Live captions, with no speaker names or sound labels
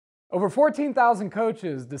Over 14,000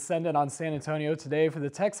 coaches descended on San Antonio today for the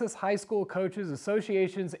Texas High School Coaches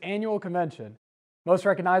Association's annual convention. Most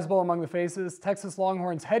recognizable among the faces, Texas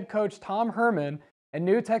Longhorns head coach Tom Herman and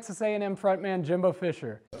new Texas A&M frontman Jimbo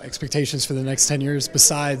Fisher. Expectations for the next 10 years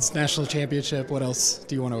besides national championship, what else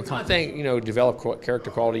do you want to accomplish? I think, develop character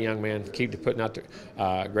quality young men, keep putting out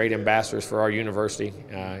great ambassadors for our university,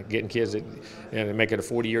 getting kids that make it a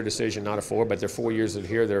 40-year decision, not a 4, but they're 4 years that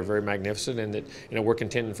here, they're very magnificent, and that we're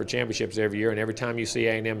contending for championships every year, and every time you see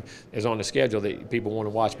A&M is on the schedule, that people want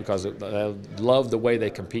to watch because they love the way they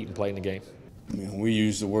compete and play in the game. We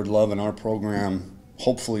use the word love in our program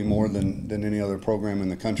hopefully more than any other program in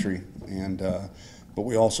the country, but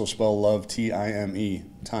we also spell love T-I-M-E,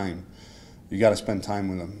 time. You got to spend time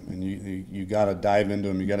with them, and you got to dive into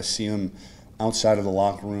them. You got to see them outside of the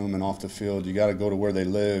locker room and off the field. You got to go to where they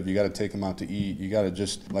live. You got to take them out to eat. You got to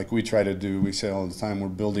just, like we try to do, we say all the time, we're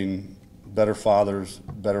building better fathers,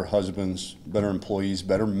 better husbands, better employees,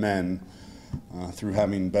 better men through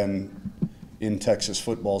having been in Texas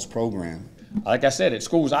football's program. Like I said, at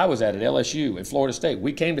schools I was at LSU, at Florida State,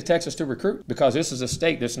 we came to Texas to recruit because this is a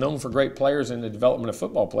state that's known for great players and the development of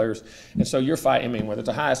football players. And so you're fighting, whether it's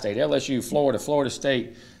a high state, LSU, Florida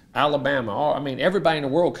State, Alabama, everybody in the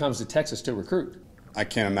world comes to Texas to recruit. I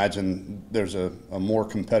can't imagine there's a more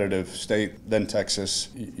competitive state than Texas.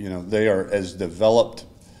 They are as developed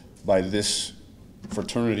by this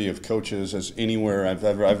fraternity of coaches as anywhere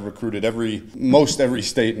I've recruited most every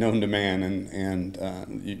state known to man,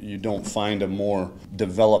 and you don't find a more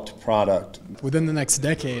developed product. Within the next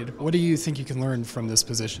decade, what do you think you can learn from this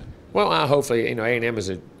position? Well, hopefully, A&M is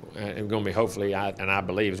going to be hopefully, and I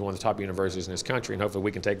believe, is one of the top universities in this country, and hopefully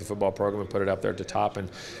we can take the football program and put it up there at the top and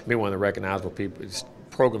be one of the recognizable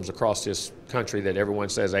programs across this country that everyone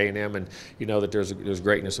says A&M, and that there's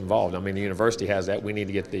greatness involved. The university has that. We need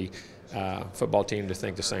to get the football team to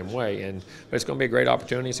think the same way, but it's going to be a great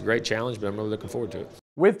opportunity. It's a great challenge, but I'm really looking forward to it.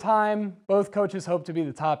 With time, both coaches hope to be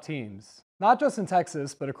the top teams, not just in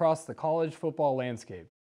Texas, but across the college football landscape.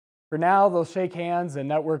 For now, they'll shake hands and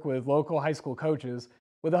network with local high school coaches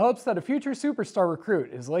with the hopes that a future superstar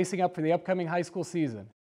recruit is lacing up for the upcoming high school season,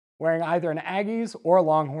 wearing either an Aggies or a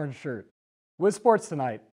Longhorns shirt. With Sports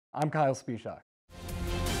Tonight, I'm Kyle Spishock.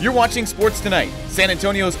 You're watching Sports Tonight, San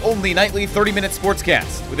Antonio's only nightly 30-minute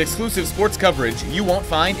sportscast with exclusive sports coverage you won't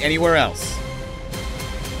find anywhere else.